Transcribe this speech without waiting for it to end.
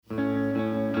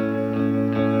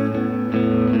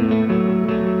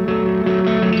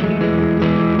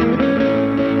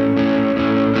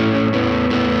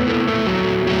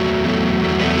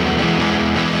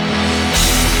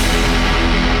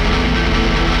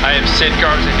I'm Sid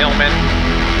Garza-Hillman,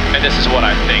 and this is what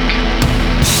I think.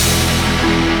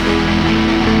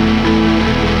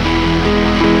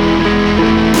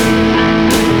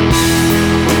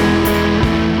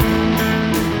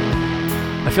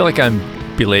 I feel like I'm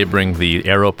belaboring the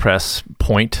AeroPress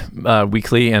point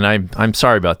weekly, and I'm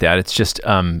sorry about that. It's just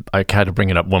I had to bring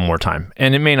it up one more time,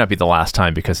 and it may not be the last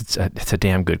time because it's a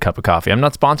damn good cup of coffee. I'm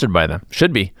not sponsored by them.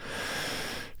 Should be.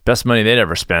 Best money they'd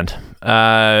ever spend.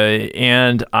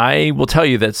 And I will tell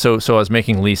you that so I was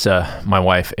making Lisa, my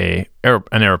wife, an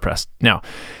AeroPress. Now,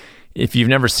 if you've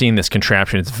never seen this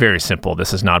contraption, it's very simple.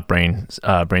 This is not brain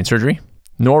surgery,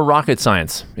 nor rocket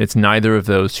science. It's neither of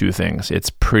those two things. It's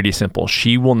pretty simple.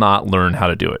 She will not learn how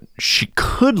to do it. She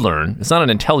could learn. It's not an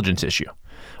intelligence issue.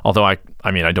 Although I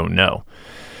don't know.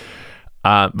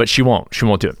 But she won't. She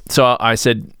won't do it. So I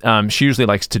said she usually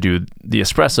likes to do the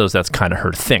espressos. That's kind of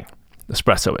her thing.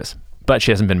 Espresso is. But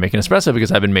she hasn't been making espresso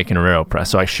because I've been making her AeroPress.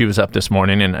 So she was up this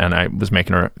morning and I was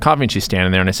making her coffee and she's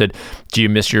standing there and I said, do you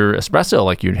miss your espresso?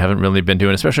 Like you haven't really been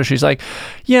doing espresso? She's like,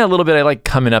 yeah, a little bit. I like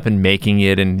coming up and making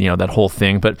it and, that whole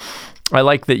thing. But I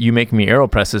like that you make me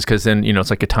AeroPresses because then, it's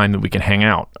like a time that we can hang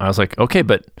out. I was like, okay,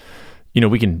 but,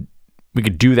 we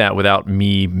could do that without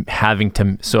me having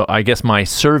to. So I guess my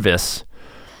service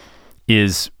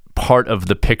is part of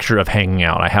the picture of hanging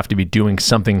out. I have to be doing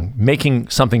something, making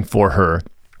something for her,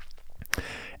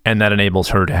 and that enables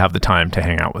her to have the time to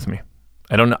hang out with me.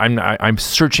 I don't know.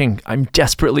 I'm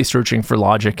desperately searching for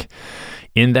logic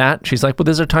in that. She's like, well,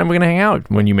 there's a time we're going to hang out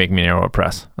when you make me an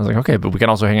AeroPress. I was like, okay, but we can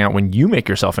also hang out when you make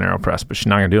yourself an AeroPress, but she's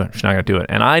not going to do it. She's not going to do it.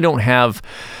 And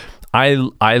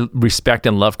I respect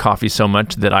and love coffee so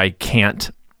much that I can't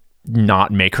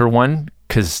not make her one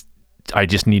because I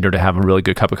just need her to have a really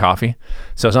good cup of coffee.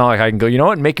 So it's not like I can go, you know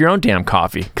what, make your own damn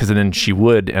coffee, because then she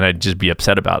would, and I'd just be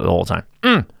upset about it the whole time.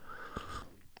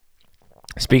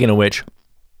 Speaking of which,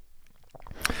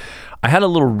 I had a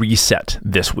little reset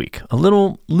this week. A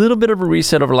little bit of a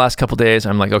reset over the last couple of days.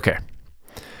 I'm like, okay,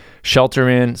 shelter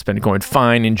in. It's been going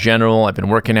fine in general. I've been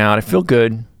working out. I feel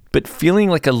good, but feeling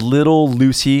like a little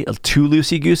too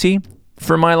loosey-goosey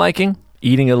for my liking.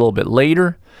 Eating a little bit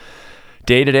later,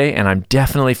 day to day, and I'm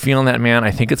definitely feeling that, man.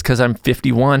 I think it's because I'm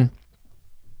 51.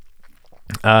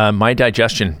 My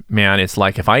digestion, man, it's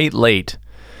like if I eat late,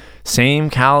 same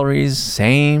calories,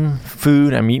 same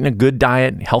food. I'm eating a good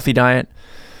diet, healthy diet.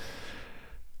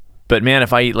 But man,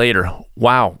 if I eat later,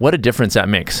 wow, what a difference that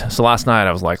makes. So last night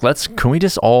I was like, can we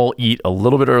just all eat a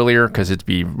little bit earlier? Because it'd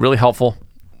be really helpful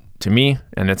to me,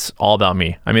 and it's all about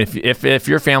me. I mean, if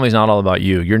your family's not all about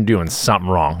you, you're doing something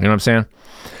wrong. You know what I'm saying?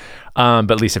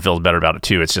 But at least it feels better about it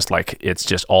too. It's just like, it's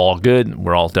just all good.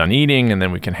 We're all done eating and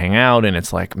then we can hang out. And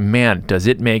it's like, man, does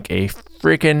it make a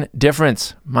freaking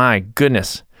difference? My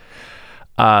goodness.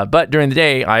 But during the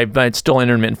day, I'm still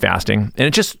intermittent fasting.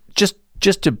 And it's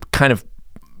just to kind of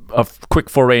a quick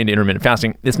foray into intermittent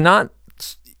fasting.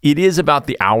 It is about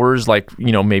the hours, like,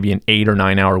 maybe an 8 or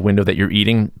 9 hour window that you're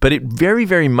eating, but it very,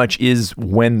 very much is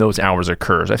when those hours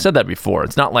occurs. I've said that before.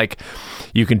 It's not like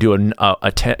you can do a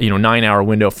 9 hour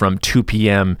window from 2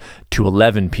 p.m. to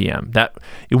 11 p.m. That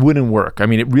it wouldn't work. I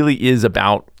mean, it really is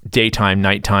about daytime,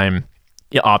 nighttime,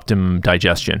 optimum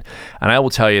digestion. And I will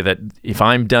tell you that if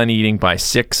I'm done eating by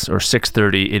 6 or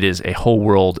 6:30, it is a whole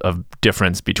world of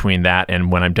difference between that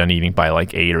and when I'm done eating by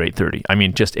like 8 or 8:30. I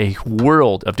mean, just a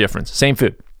world of difference. Same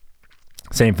food.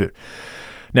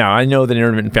 Now, I know that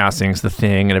intermittent fasting is the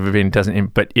thing and everybody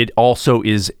doesn't, but it also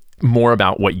is more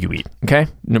about what you eat, okay?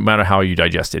 No matter how you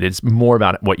digest it. It's more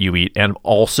about what you eat and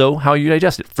also how you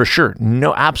digest it, for sure.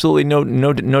 No, absolutely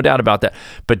no doubt about that.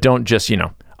 But don't just,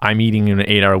 I'm eating in an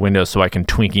 8 hour window so I can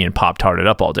Twinkie and Pop-Tart it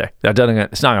up all day.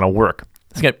 It's not going to work.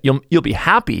 You'll be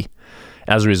happy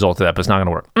as a result of that, but it's not going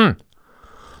to work.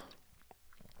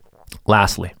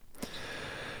 Lastly,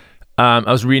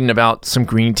 I was reading about some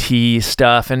green tea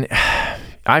stuff, and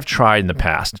I've tried in the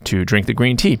past to drink the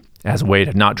green tea as a way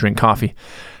to not drink coffee.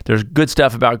 There's good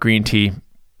stuff about green tea,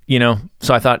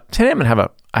 so I thought, today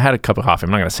I had a cup of coffee.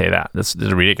 I'm not going to say that. This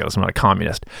is ridiculous. I'm not a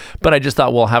communist. But I just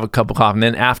thought, well, I'll have a cup of coffee, and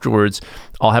then afterwards,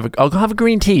 I'll have a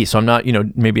green tea. So I'm not,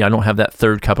 maybe I don't have that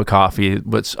third cup of coffee,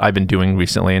 which I've been doing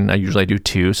recently, and I usually do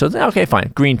 2. So, okay,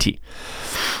 fine, green tea.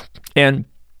 And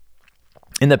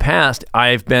in the past,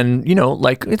 I've been,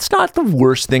 like, it's not the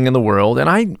worst thing in the world.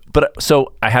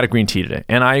 So I had a green tea today,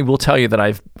 and I will tell you that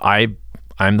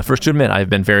I'm the first to admit I've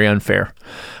been very unfair.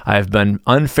 I've been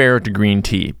unfair to green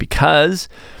tea because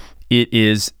it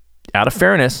is, out of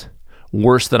fairness,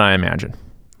 worse than I imagined.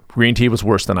 Green tea was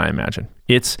worse than I imagined.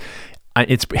 It's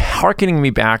hearkening me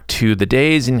back to the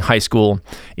days in high school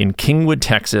in Kingwood,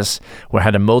 Texas, where I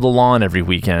had to mow the lawn every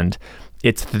weekend.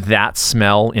 It's that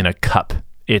smell in a cup.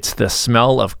 It's the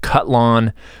smell of cut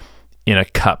lawn in a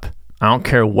cup. I don't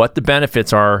care what the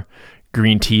benefits are,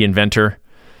 green tea inventor.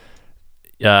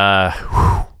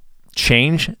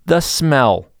 Change the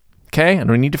smell. Okay? I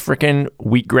don't need to freaking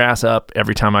wheatgrass up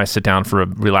every time I sit down for a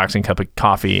relaxing cup of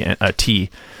coffee and tea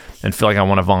and feel like I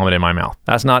want to vomit in my mouth.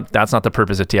 That's not the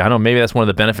purpose of tea. I don't know, maybe that's one of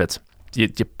the benefits.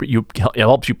 It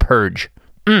helps you purge.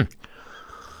 Right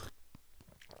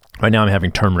now I'm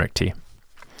having turmeric tea.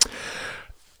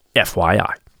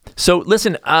 FYI. So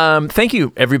listen, thank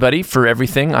you everybody for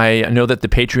everything. I know that the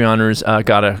Patreoners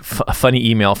got a funny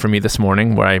email from me this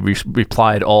morning where I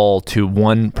replied all to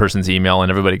one person's email, and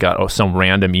everybody got some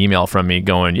random email from me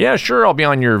going, yeah, sure, I'll be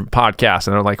on your podcast.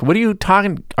 And they're like, what are you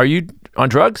talking? Are you on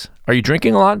drugs? Are you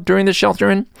drinking a lot during this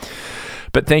shelter-in?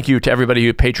 But thank you to everybody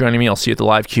who Patreoned me. I'll see you at the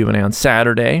live Q&A on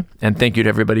Saturday. And thank you to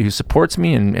everybody who supports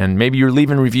me. And maybe you're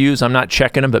leaving reviews. I'm not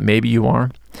checking them, but maybe you are.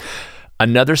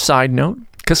 Another side note,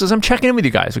 because I'm checking in with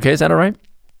you guys, okay? Is that all right?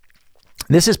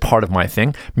 This is part of my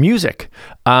thing. Music.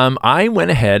 I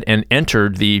went ahead and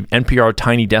entered the NPR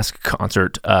Tiny Desk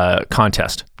Concert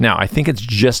contest. Now, I think it's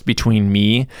just between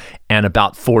me and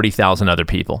about 40,000 other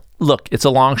people. Look, it's a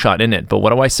long shot, isn't it? But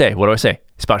what do I say?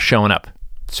 It's about showing up.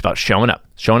 It's about showing up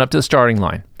to the starting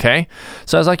line, okay?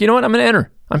 So I was like, you know what? I'm going to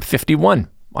enter. I'm 51.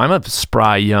 I'm a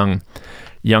spry young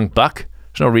buck.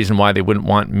 There's no reason why they wouldn't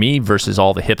want me versus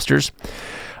all the hipsters.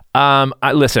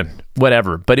 Listen,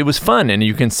 whatever, but it was fun, and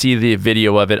you can see the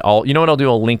video of it all. You know what I'll do?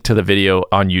 I'll link to the video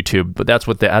on YouTube, but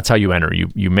that's how you enter.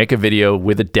 You make a video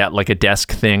with like a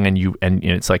desk thing, and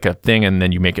it's like a thing, and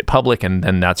then you make it public, and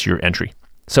then that's your entry.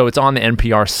 So it's on the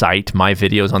NPR site. My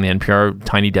video's on the NPR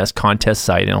Tiny Desk contest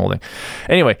site and all that.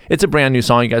 Anyway, it's a brand new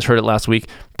song. You guys heard it last week,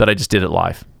 but I just did it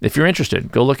live. If you're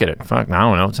interested, go look at it. Fuck, I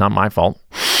don't know. It's not my fault.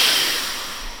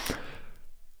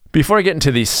 Before I get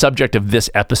into the subject of this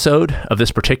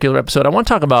particular episode, I want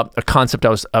to talk about a concept I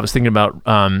was thinking about,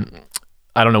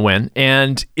 I don't know when,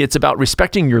 and it's about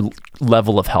respecting your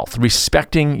level of health. So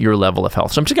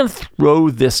I'm just going to throw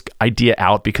this idea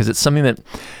out because it's something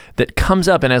that comes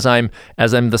up, and as I'm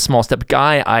the small step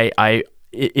guy,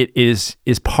 it is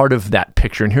part of that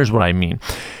picture. And here's what I mean: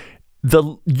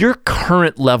 your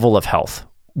current level of health,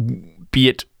 be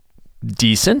it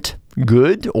decent,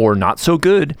 good, or not so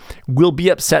good, will be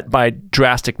upset by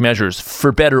drastic measures,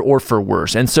 for better or for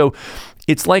worse. And so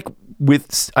it's like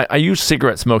I use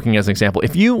cigarette smoking as an example.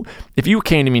 If you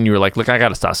came to me and you were like, look, I got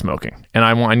to stop smoking and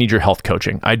I need your health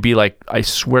coaching, I'd be like, I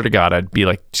swear to God, I'd be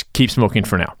like, keep smoking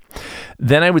for now.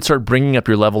 Then I would start bringing up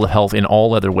your level of health in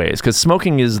all other ways, because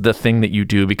smoking is the thing that you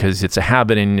do because it's a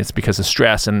habit and it's because of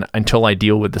stress. And until I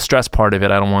deal with the stress part of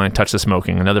it, I don't want to touch the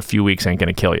smoking. Another few weeks ain't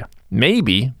going to kill you.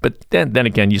 Maybe, but then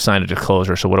again, you signed a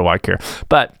disclosure, so what do I care?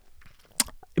 But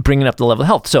bringing up the level of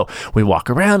health. So we walk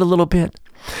around a little bit,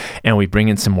 and we bring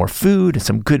in some more food, and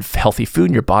some good healthy food,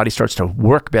 and your body starts to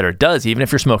work better. It does, even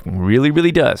if you're smoking, really,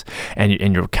 really does. And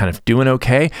you're kind of doing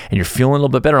okay, and you're feeling a little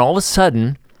bit better. And all of a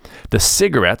sudden, the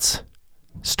cigarettes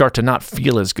start to not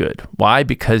feel as good. Why?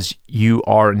 Because you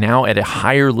are now at a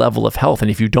higher level of health. And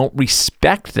if you don't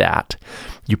respect that,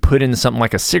 you put in something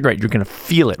like a cigarette, you're going to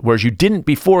feel it. Whereas you didn't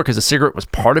before, because a cigarette was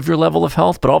part of your level of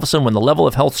health. But all of a sudden, when the level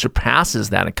of health surpasses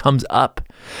that and comes up,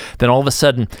 then all of a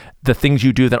sudden, the things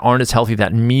you do that aren't as healthy,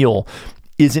 that meal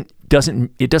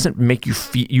doesn't make you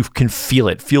feel, you can feel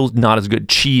it. Feels not as good.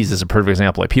 Cheese is a perfect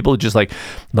example. Like people are just like,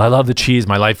 I love the cheese.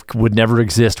 My life would never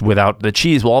exist without the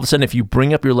cheese. Well, all of a sudden, if you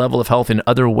bring up your level of health in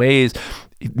other ways,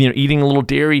 eating a little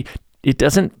dairy, it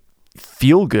doesn't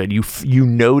feel good. You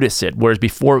notice it. Whereas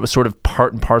before it was sort of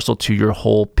part and parcel to your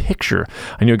whole picture.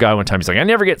 I knew a guy one time, he's like, I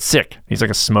never get sick. He's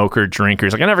like a smoker, drinker.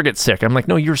 He's like, I never get sick. I'm like,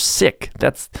 no, you're sick.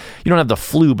 You don't have the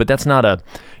flu, but that's not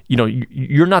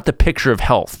you're not the picture of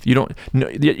health. You're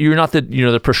not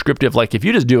the prescriptive, like if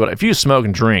you just smoke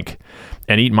and drink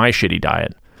and eat my shitty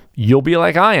diet, you'll be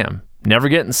like I am, never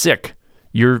getting sick.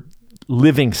 You're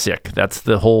living sick. That's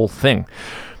the whole thing.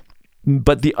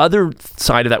 But the other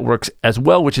side of that works as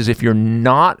well, which is if you're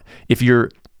not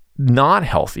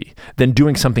healthy, then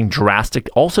doing something drastic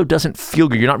also doesn't feel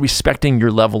good. You're not respecting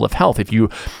your level of health. If you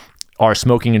are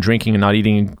smoking and drinking and not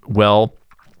eating well,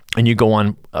 and you go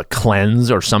on a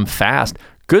cleanse or some fast,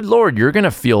 good Lord, you're going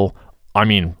to feel,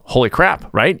 holy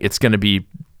crap, right? It's going to be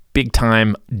big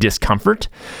time discomfort,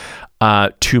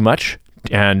 too much.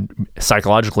 And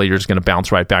psychologically, you're just going to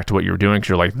bounce right back to what you're doing because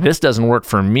you're like, this doesn't work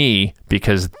for me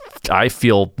because I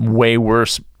feel way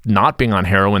worse not being on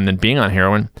heroin than being on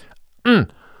heroin.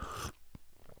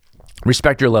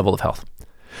 Respect your level of health.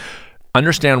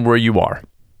 Understand where you are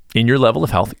in your level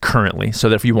of health currently so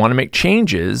that if you want to make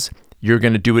changes, you're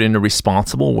going to do it in a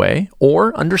responsible way,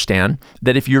 or understand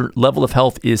that if your level of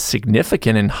health is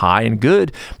significant and high and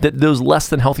good, that those less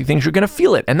than healthy things, you're going to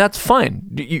feel it. And that's fine.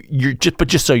 But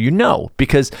just so you know,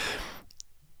 because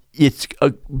it's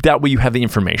that way you have the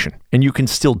information and you can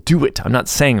still do it. I'm not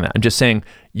saying that. I'm just saying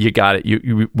you got it.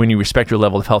 You when you respect your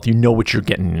level of health, you know what you're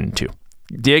getting into.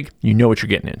 Dig? You know what you're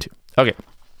getting into. Okay.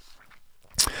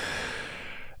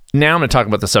 Now I'm going to talk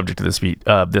about the subject of this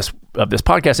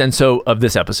podcast, and so of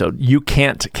this episode. You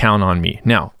can't count on me.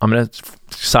 Now I'm going to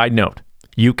side note.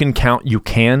 You can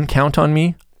count on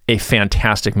me. A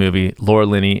fantastic movie, Laura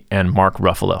Linney and Mark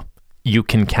Ruffalo. You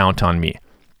can count on me.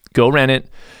 Go rent it.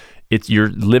 You're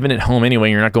living at home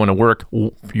anyway. You're not going to work.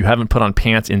 You haven't put on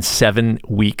pants in 7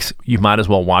 weeks. You might as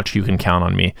well watch You Can Count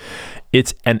on Me.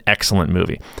 It's an excellent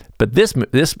movie. But this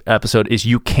episode is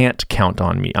You Can't Count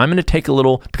on Me. I'm going to take a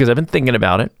little, because I've been thinking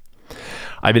about it.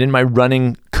 I've been in my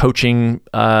running coaching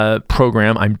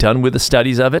program. I'm done with the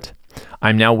studies of it.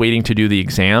 I'm now waiting to do the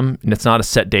exam, and it's not a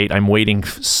set date. I'm waiting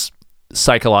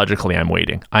psychologically. I'm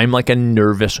waiting. I'm like a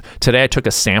nervous. Today I took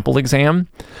a sample exam.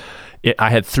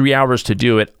 I had 3 hours to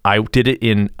do it. I did it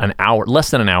in an hour, less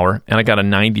than an hour, and I got a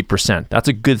 90%. That's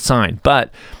a good sign.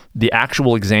 But the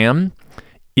actual exam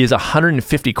is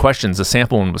 150 questions. The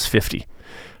sample one was 50.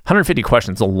 150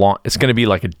 questions, it's going to be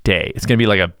like a day. It's going to be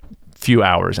like a few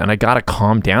hours, and I got to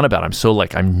calm down about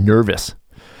it. I'm nervous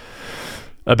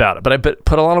about it. But I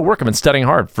put a lot of work. I've been studying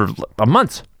hard for a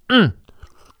month. I'm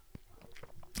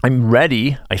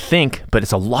ready, I think, but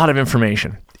it's a lot of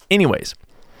information. Anyways,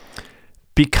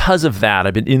 because of that,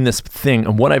 I've been in this thing,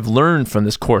 and what I've learned from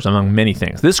this course, among many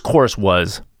things, this course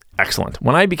was excellent.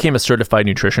 When I became a certified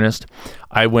nutritionist,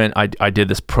 I did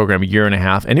this program 1.5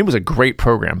 years, and it was a great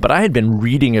program, but I had been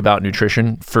reading about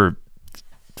nutrition for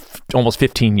almost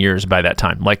 15 years by that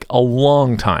time, like a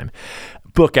long time,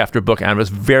 book after book, and I was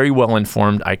very well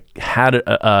informed. I had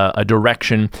a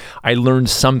direction. I learned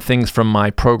some things from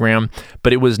my program,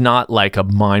 but it was not like a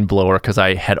mind blower because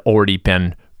I had already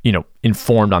been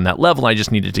informed on that level. I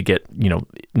just needed to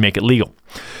make it legal.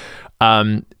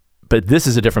 But this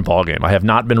is a different ballgame. I have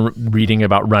not been reading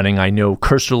about running. I know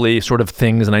cursorily sort of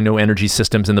things, and I know energy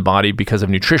systems in the body because of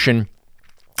nutrition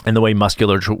and the way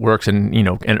musculature works, and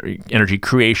energy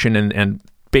creation and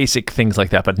basic things like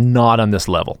that, but not on this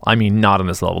level. I mean, not on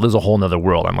this level. There's a whole nother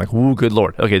world. I'm like, ooh, good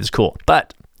Lord. Okay, this is cool.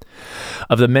 But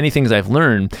of the many things I've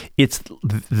learned, it's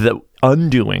the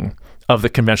undoing of the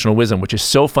conventional wisdom, which is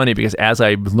so funny because as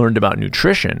I learned about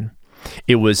nutrition,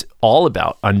 it was all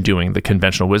about undoing the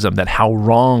conventional wisdom, that how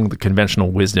wrong the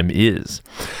conventional wisdom is.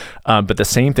 But the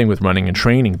same thing with running and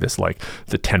training, this like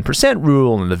the 10%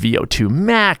 rule and the VO2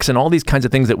 max and all these kinds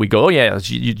of things that we go, oh yeah,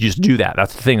 you just do that.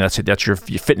 That's the thing. That's your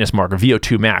fitness marker,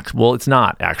 VO2 max. Well, it's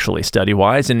not actually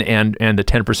study-wise. And the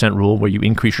 10% rule where you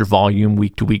increase your volume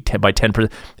week to week by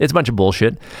 10%, it's a bunch of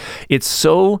bullshit. It's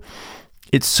so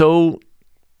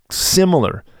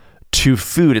similar to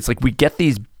food. It's like we get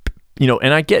these,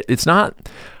 and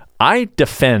I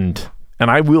defend, and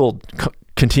I will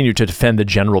continue to defend the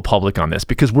general public on this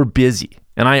because we're busy.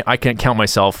 And I can't count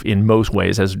myself in most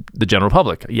ways as the general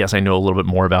public. Yes, I know a little bit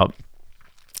more about,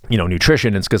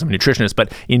 nutrition. It's because I'm a nutritionist,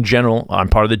 but in general, I'm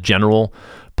part of the general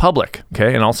public.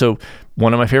 Okay. And also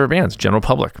one of my favorite bands, General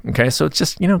Public. Okay. So it's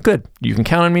just, good. You can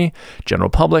count on me, general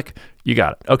public. You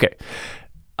got it. Okay.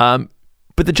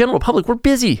 But the general public, we're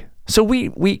busy. So we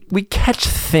catch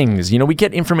things, we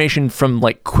get information from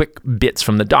like quick bits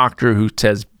from the doctor who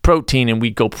says protein, and we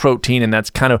go protein, and that's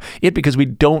kind of it because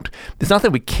it's not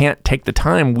that we can't take the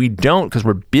time. We don't, because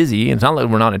we're busy. It's not like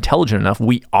we're not intelligent enough.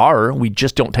 We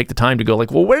just don't take the time to go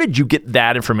like, well, where did you get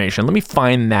that information? Let me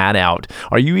find that out.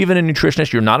 Are you even a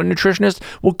nutritionist? You're not a nutritionist?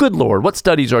 Well, good Lord, what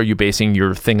studies are you basing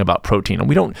your thing about protein on?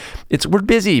 We're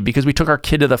busy because we took our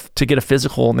kid to get a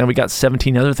physical, and then we got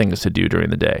 17 other things to do during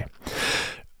the day.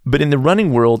 But in the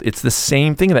running world, it's the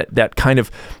same thing, that kind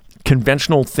of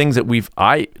conventional things that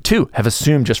I too have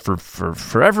assumed just for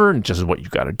forever, and just is what you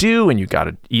got to do, and you got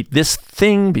to eat this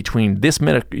thing between this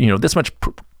minute, this much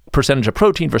percentage of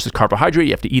protein versus carbohydrate.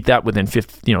 You have to eat that within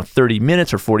 30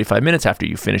 minutes or 45 minutes after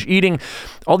you finish eating.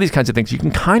 All these kinds of things. You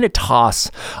can kind of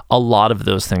toss a lot of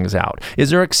those things out. Is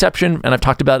there an exception? And I've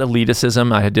talked about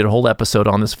elitism. I did a whole episode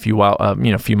on this a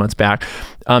few months back.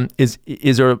 Is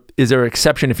there an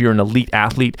exception if you're an elite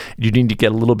athlete? You need to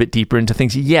get a little bit deeper into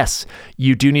things. Yes,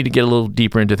 you do need to get a little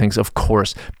deeper into things, of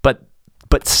course.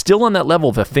 But still on that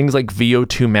level, the things like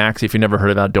VO2 max, if you never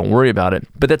heard about it, don't worry about it.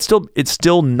 But it's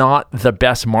still not the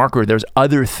best marker. There's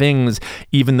other things,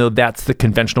 even though that's the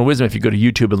conventional wisdom. If you go to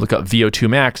YouTube and look up VO2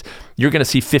 max, you're going to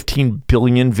see 15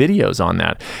 billion videos on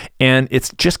that. And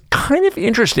it's just kind of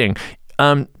interesting.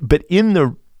 But in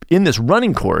in this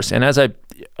running course, and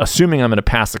assuming I'm going to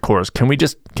pass the course, can you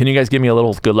guys give me a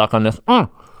little good luck on this?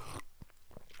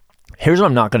 Here's what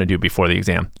I'm not going to do before the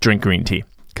exam: drink green tea,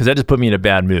 because that just put me in a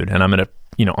bad mood, and I'm going to,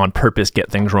 on purpose get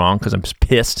things wrong because I'm just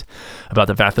pissed about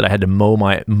the fact that I had to mow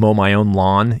my own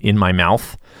lawn in my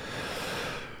mouth.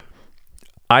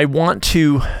 I want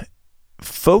to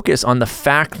focus on the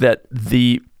fact that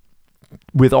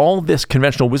with all this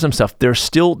conventional wisdom stuff, there's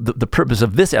still the purpose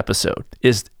of this episode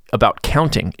is about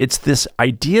counting. It's this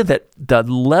idea that the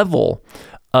level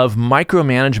of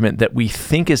micromanagement that we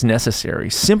think is necessary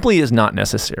simply is not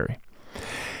necessary.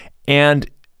 And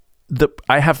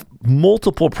I have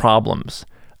multiple problems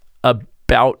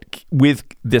with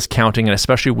this counting, and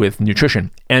especially with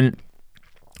nutrition. And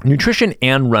nutrition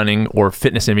and running or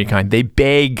fitness of any kind, they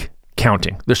beg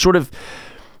counting. They're sort of,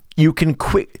 you can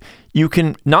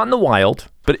not in the wild,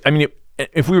 but I mean,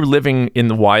 if we were living in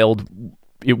the wild,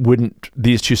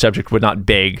 these two subjects would not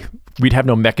beg. We'd have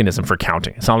no mechanism for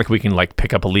counting. It's not like we can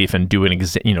pick up a leaf and do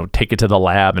take it to the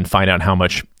lab and find out how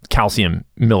much calcium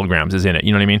milligrams is in it.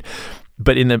 You know what I mean?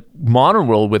 But in the modern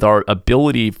world, with our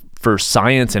ability for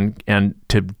science and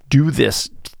to do this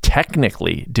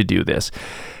technically,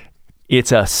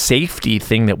 it's a safety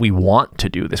thing that we want to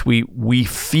do this. We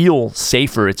feel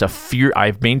safer. It's a fear.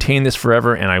 I've maintained this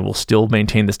forever, and I will still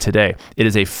maintain this today. It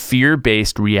is a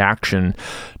fear-based reaction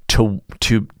to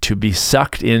be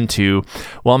sucked into,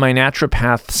 well, my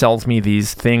naturopath sells me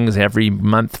these things every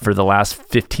month for the last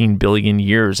 15 billion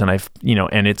years, and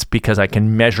and it's because I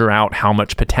can measure out how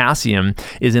much potassium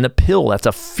is in a pill. That's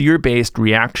a fear-based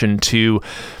reaction to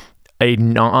a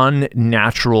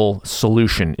non-natural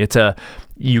solution.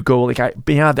 You go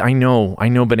I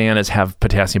know bananas have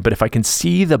potassium, but if I can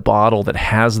see the bottle that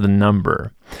has the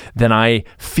number, then I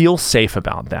feel safe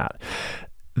about that.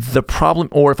 The problem,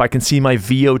 or if I can see my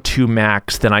VO2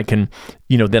 max, then I can,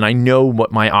 then I know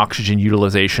what my oxygen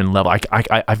utilization level.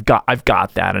 I've got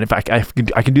that, and if I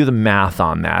can do the math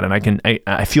on that, and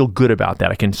I feel good about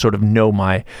that. I can sort of know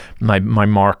my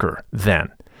marker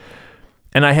then,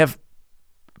 and I have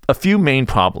a few main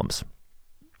problems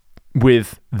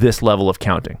with this level of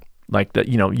counting. Like that,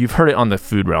 you've heard it on the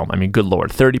food realm. I mean, good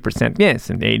Lord, 30% yes,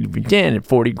 and 80% and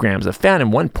 40 grams of fat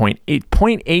and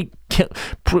 0.8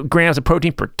 grams of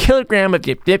protein per kilogram of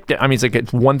I mean,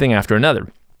 it's one thing after another.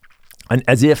 And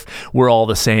as if we're all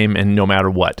the same and no matter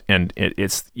what. And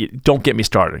don't get me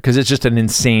started, because it's just an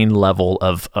insane level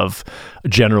of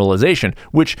generalization,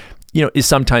 which, is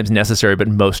sometimes necessary, but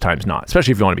most times not,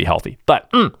 especially if you want to be healthy. But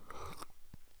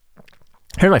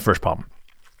here's my first problem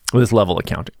with this level of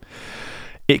counting.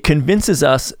 It convinces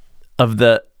us of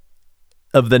the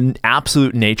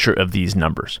absolute nature of these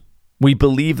numbers. We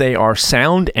believe they are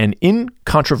sound and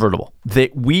incontrovertible.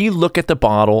 That we look at the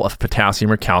bottle of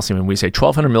potassium or calcium and we say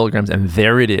 1,200 milligrams, and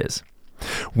there it is.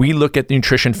 We look at the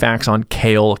nutrition facts on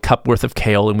kale, a cup worth of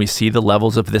kale, and we see the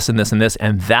levels of this and this and this,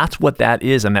 and that's what that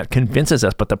is, and that convinces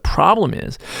us. But the problem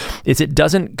is it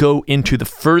doesn't go into the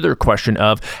further question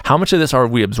of how much of this are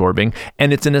we absorbing,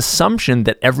 and it's an assumption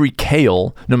that every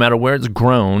kale, no matter where it's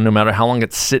grown, no matter how long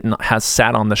has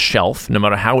sat on the shelf, no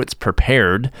matter how it's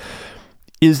prepared,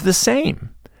 is the same.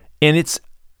 And it's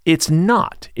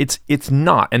not. It's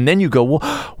not. And then you go,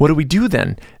 well, what do we do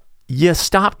then? You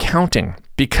stop counting,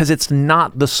 because it's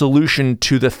not the solution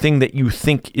to the thing that you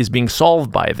think is being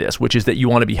solved by this, which is that you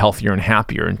want to be healthier and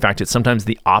happier. In fact, it's sometimes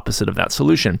the opposite of that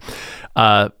solution.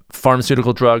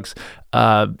 Pharmaceutical drugs,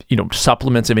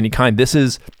 supplements of any kind.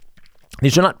 These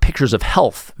are not pictures of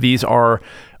health. These are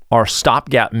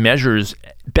stopgap measures.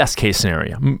 Best case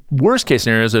scenario. Worst case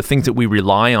scenarios are things that we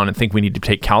rely on and think we need to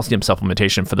take calcium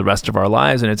supplementation for the rest of our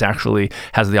lives, and it's actually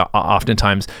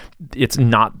oftentimes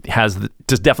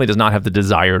definitely does not have the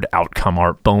desired outcome.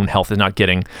 Our bone health is not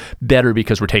getting better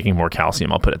because we're taking more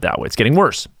calcium. I'll put it that way. It's getting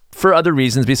worse for other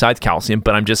reasons besides calcium,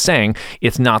 but I'm just saying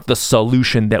it's not the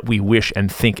solution that we wish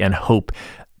and think and hope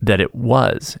that it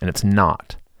was, and it's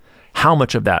not. How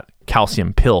much of that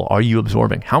calcium pill are you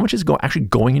absorbing? How much is actually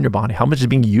going in your body? How much is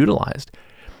being utilized?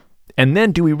 And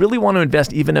then, do we really want to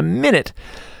invest even a minute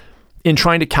in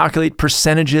trying to calculate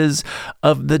percentages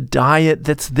of the diet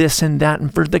that's this and that,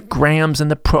 and for the grams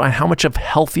and and how much of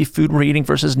healthy food we're eating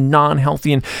versus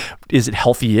non-healthy, and is it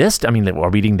healthiest? I mean, are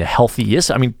we eating the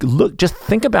healthiest? I mean, look, just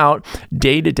think about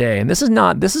day to day, and this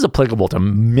is applicable to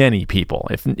many people.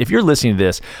 If you're listening to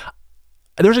this,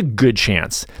 there's a good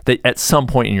chance that at some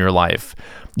point in your life,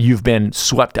 you've been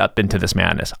swept up into this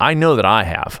madness. I know that I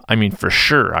have. I mean, for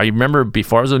sure. I remember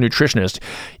before I was a nutritionist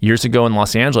years ago in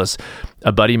Los Angeles,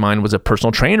 a buddy of mine was a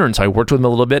personal trainer, and so I worked with him a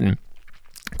little bit, and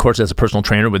Of course, as a personal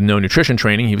trainer with no nutrition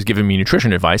training, he was giving me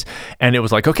nutrition advice. And it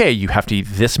was like, okay, you have to eat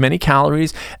this many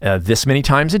calories, this many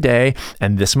times a day,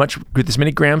 and this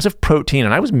many grams of protein.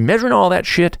 And I was measuring all that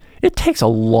shit. It takes a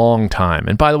long time.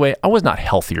 And by the way, I was not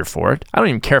healthier for it. I don't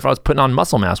even care if I was putting on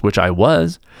muscle mass, which I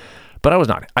was. But I was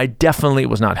not. I definitely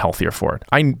was not healthier for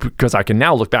it. Because I can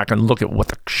now look back and look at what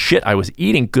the shit I was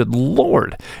eating. Good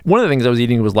Lord. One of the things I was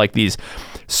eating was like these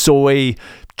soy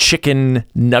chicken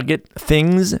nugget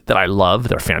things that I love.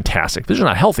 They're fantastic. These are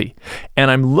not healthy.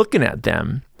 And I'm looking at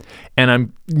them and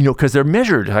I'm, because they're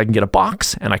measured. I can get a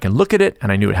box and I can look at it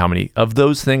and I knew how many of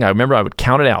those things. I remember I would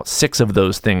count it out, 6 of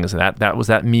those things. That was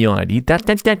that meal, and I'd eat that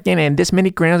and this many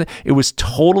grams. It was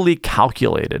totally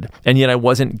calculated. And yet I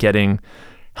wasn't getting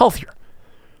healthier.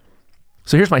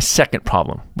 So here's my second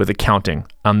problem with accounting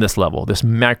on this level, this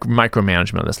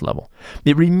micromanagement on this level.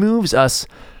 It removes us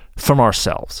from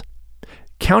ourselves.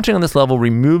 Counting on this level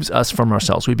removes us from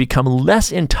ourselves. We become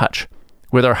less in touch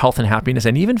with our health and happiness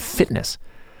and even fitness,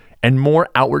 and more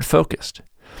outward focused.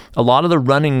 A lot of the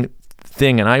running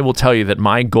thing, and I will tell you that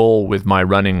my goal with my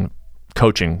running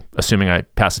coaching, assuming I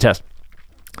pass the test,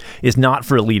 is not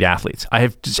for elite athletes. I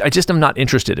just am not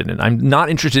interested in it. I'm not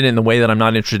interested in the way that I'm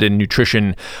not interested in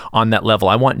nutrition on that level.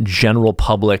 I want general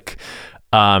public,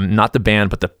 not the band,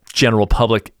 but the general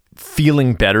public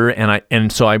feeling better.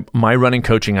 And so my running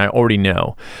coaching, I already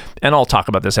know, and I'll talk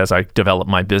about this as I develop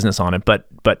my business on it,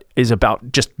 but is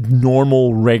about just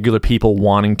normal, regular people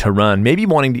wanting to run, maybe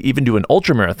wanting to even do an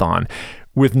ultra marathon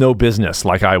with no business,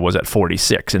 like I was at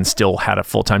 46 and still had a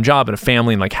full-time job and a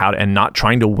family, and and not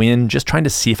trying to win, just trying to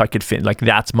see if I could fit. Like,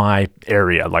 that's my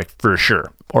area, like, for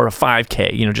sure. Or a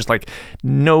 5K, just like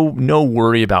no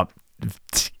worry about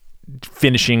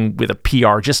finishing with a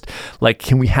PR, just like,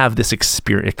 can we have this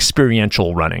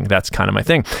experiential running? That's kind of my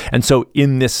thing. And so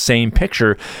in this same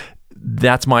picture,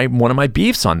 that's one of my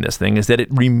beefs on this thing, is that it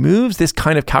removes this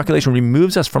kind of calculation,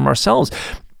 removes us from ourselves.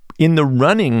 In the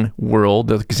running world,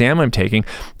 the exam I'm taking,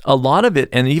 a lot of it,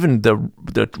 and even the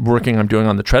working I'm doing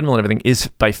on the treadmill and everything, is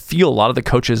by feel. A lot of the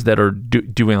coaches that are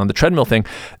doing on the treadmill thing,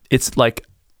 it's like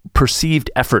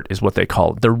perceived effort is what they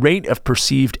call it. The rate of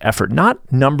perceived effort,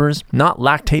 not numbers, not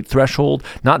lactate threshold,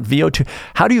 not VO2.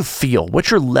 How do you feel? What's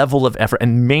your level of effort?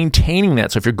 And maintaining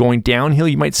that. So if you're going downhill,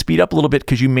 you might speed up a little bit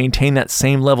because you maintain that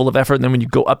same level of effort. And then when you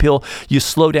go uphill, you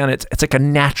slow down. It's like a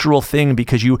natural thing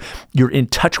because you're in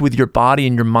touch with your body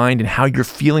and your mind and how you're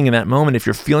feeling in that moment. If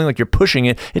you're feeling like you're pushing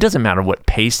it, it doesn't matter what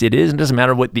pace it is. It doesn't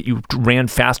matter that you ran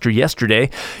faster yesterday.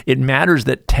 It matters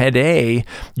that today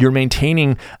you're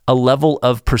maintaining a level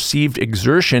of perceived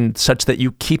exertion such that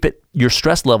you keep your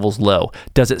stress levels low.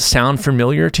 Does it sound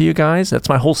familiar to you guys? That's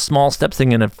my whole small steps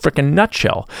thing in a freaking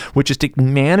nutshell, which is to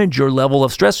manage your level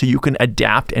of stress so you can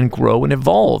adapt and grow and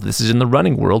evolve. This is in the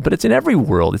running world, but it's in every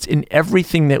world. It's in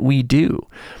everything that we do.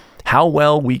 How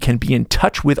well we can be in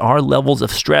touch with our levels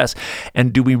of stress,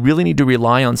 and do we really need to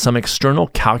rely on some external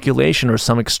calculation or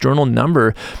some external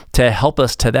number to help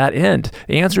us to that end?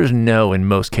 The answer is no in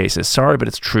most cases. Sorry, but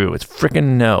it's true. It's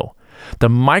freaking no. The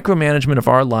micromanagement of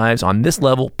our lives on this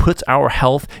level puts our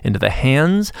health into the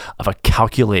hands of a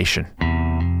calculation.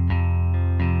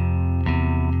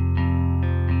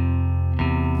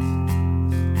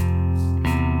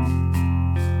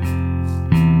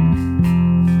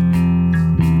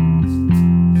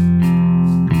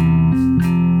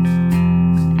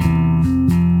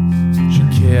 She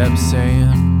kept saying,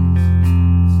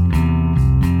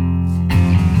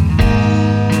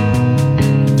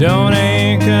 don't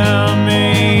anchor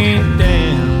me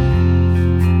down.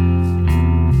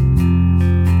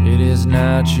 It is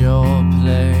not your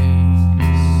place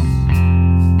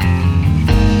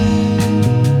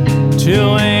to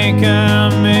anchor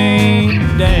me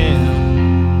down.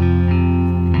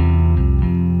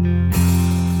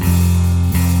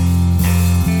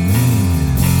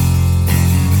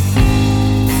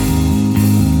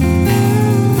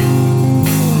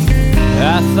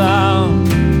 I thought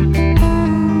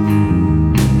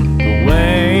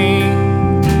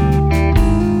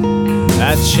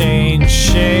change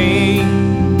shape.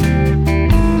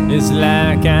 It's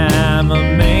like I'm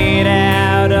made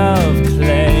out of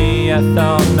clay. I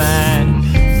thought my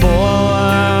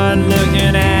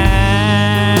forward-looking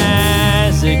eyes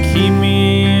would keep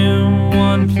me in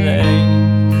one place,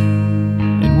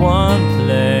 in one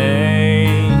place.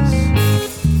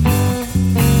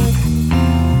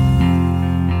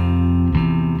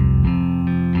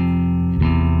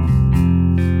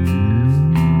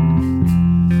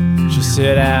 She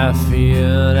said, I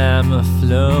feel I'm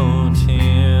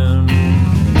floating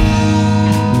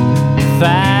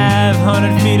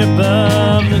 500 feet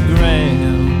above the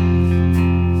ground.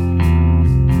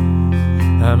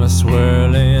 I'm a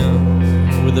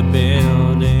swirling with a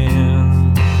building.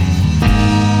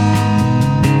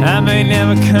 I may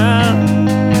never come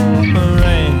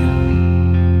around.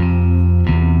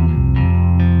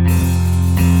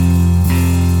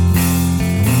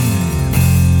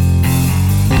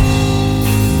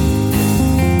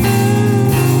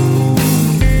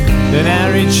 Then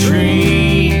I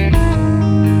retreat,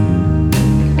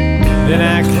 then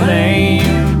I claim,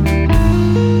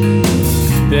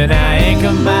 then I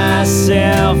anchor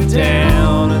myself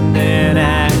down, and then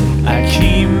I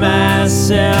keep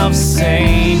myself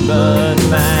sane, but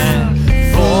my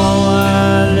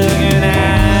forward-looking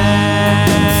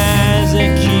eyes, they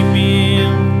keep me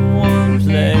in one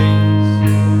place,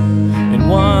 in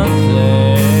one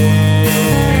place.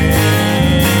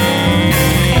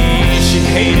 She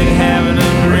hated having to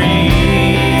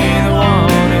breathe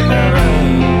one in the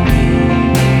room.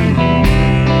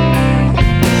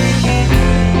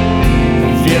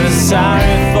 Feeling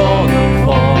sorry for the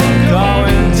poor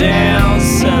going down,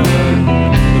 son.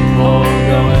 The poor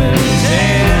going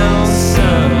down,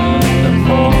 son. The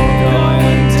poor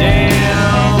going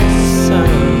down, son.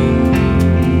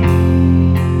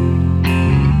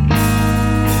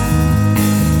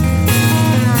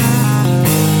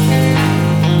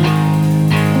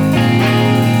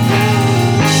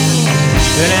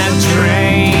 Then I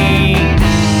drain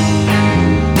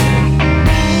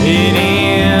it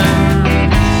in,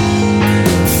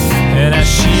 and I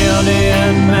shield it